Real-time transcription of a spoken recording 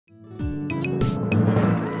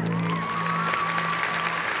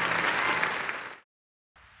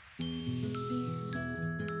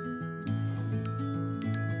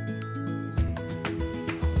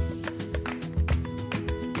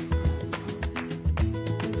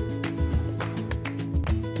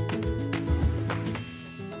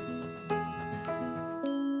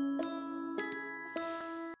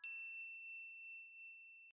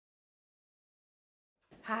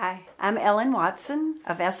Hi, I'm Ellen Watson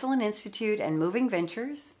of Esalen Institute and Moving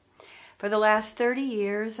Ventures. For the last 30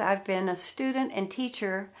 years, I've been a student and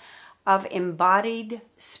teacher of embodied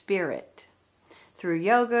spirit through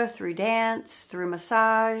yoga, through dance, through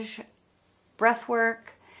massage, breath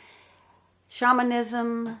work,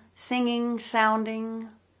 shamanism, singing, sounding.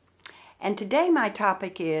 And today my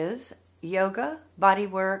topic is yoga,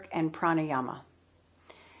 bodywork, and pranayama.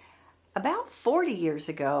 About 40 years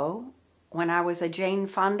ago, when I was a Jane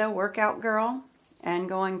Fonda workout girl and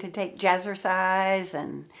going to take jazzercise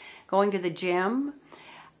and going to the gym,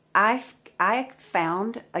 I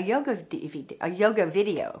found a yoga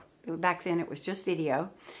video. Back then it was just video,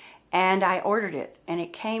 and I ordered it, and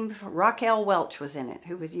it came from Raquel Welch was in it,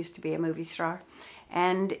 who used to be a movie star,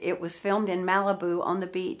 and it was filmed in Malibu on the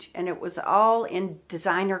beach, and it was all in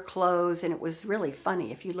designer clothes, and it was really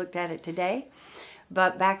funny if you looked at it today.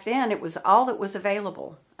 But back then, it was all that was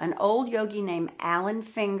available. An old yogi named Alan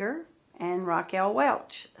Finger and Raquel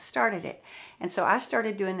Welch started it. And so I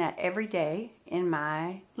started doing that every day in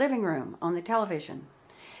my living room on the television.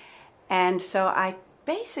 And so I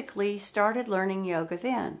basically started learning yoga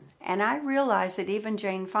then. And I realized that even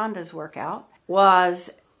Jane Fonda's workout was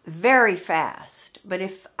very fast. But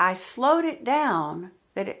if I slowed it down,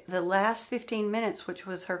 the last 15 minutes, which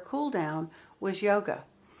was her cool down, was yoga.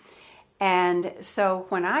 And so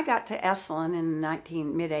when I got to Esalen in the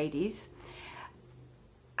mid-80s,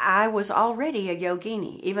 I was already a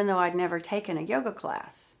yogini, even though I'd never taken a yoga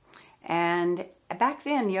class. And back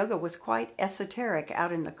then, yoga was quite esoteric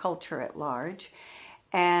out in the culture at large.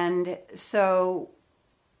 And so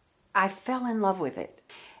I fell in love with it.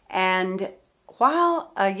 And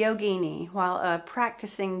while a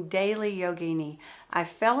practicing daily yogini, I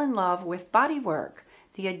fell in love with bodywork,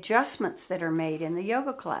 the adjustments that are made in the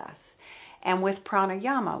yoga class, and with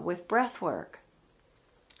pranayama, with breath work.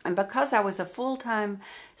 And because I was a full-time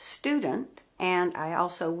student, and I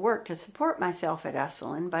also worked to support myself at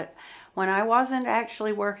Esalen, but when I wasn't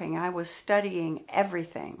actually working, I was studying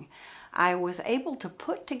everything. I was able to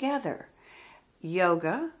put together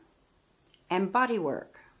yoga and bodywork.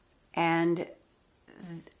 And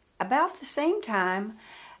about the same time,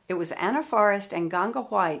 it was Anna Forrest and Ganga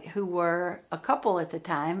White, who were a couple at the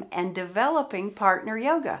time, and developing partner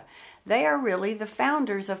yoga. They are really the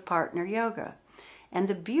founders of partner yoga. And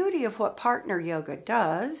the beauty of what partner yoga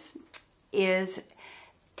does is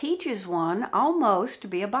teaches one almost to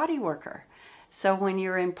be a body worker. So when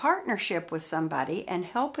you're in partnership with somebody and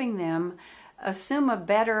helping them assume a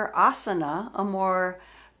better asana, a more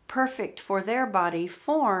perfect for their body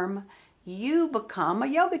form, you become a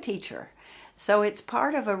yoga teacher. So it's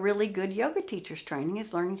part of a really good yoga teacher's training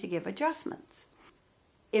is learning to give adjustments.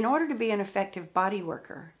 In order to be an effective body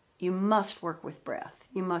worker, you must work with breath.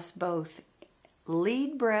 You must both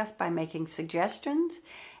lead breath by making suggestions,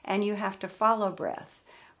 and you have to follow breath.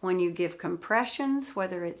 When you give compressions,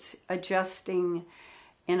 whether it's adjusting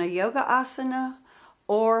in a yoga asana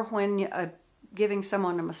or when giving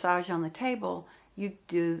someone a massage on the table, you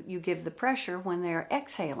give the pressure when they're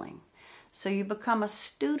exhaling. So you become a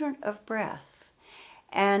student of breath.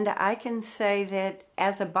 And I can say that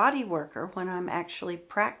as a body worker, when I'm actually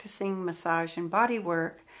practicing massage and body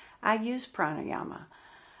work, I use pranayama,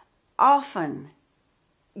 often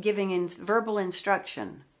giving verbal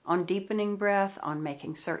instruction on deepening breath, on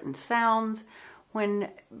making certain sounds, when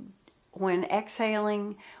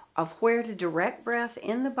exhaling, of where to direct breath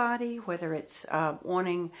in the body, whether it's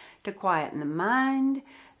wanting to quieten the mind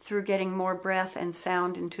through getting more breath and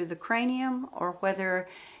sound into the cranium, or whether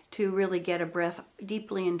to really get a breath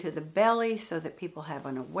deeply into the belly so that people have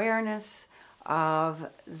an awareness of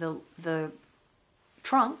the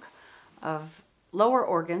trunk of lower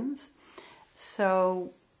organs.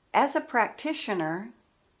 So as a practitioner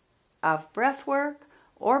of breath work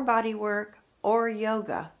or body work or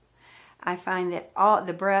yoga, I find that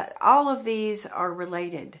all of these are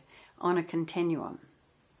related on a continuum.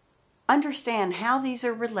 Understand how these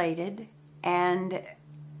are related and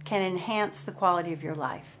can enhance the quality of your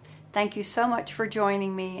life. Thank you so much for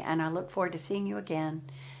joining me, and I look forward to seeing you again.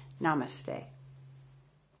 Namaste.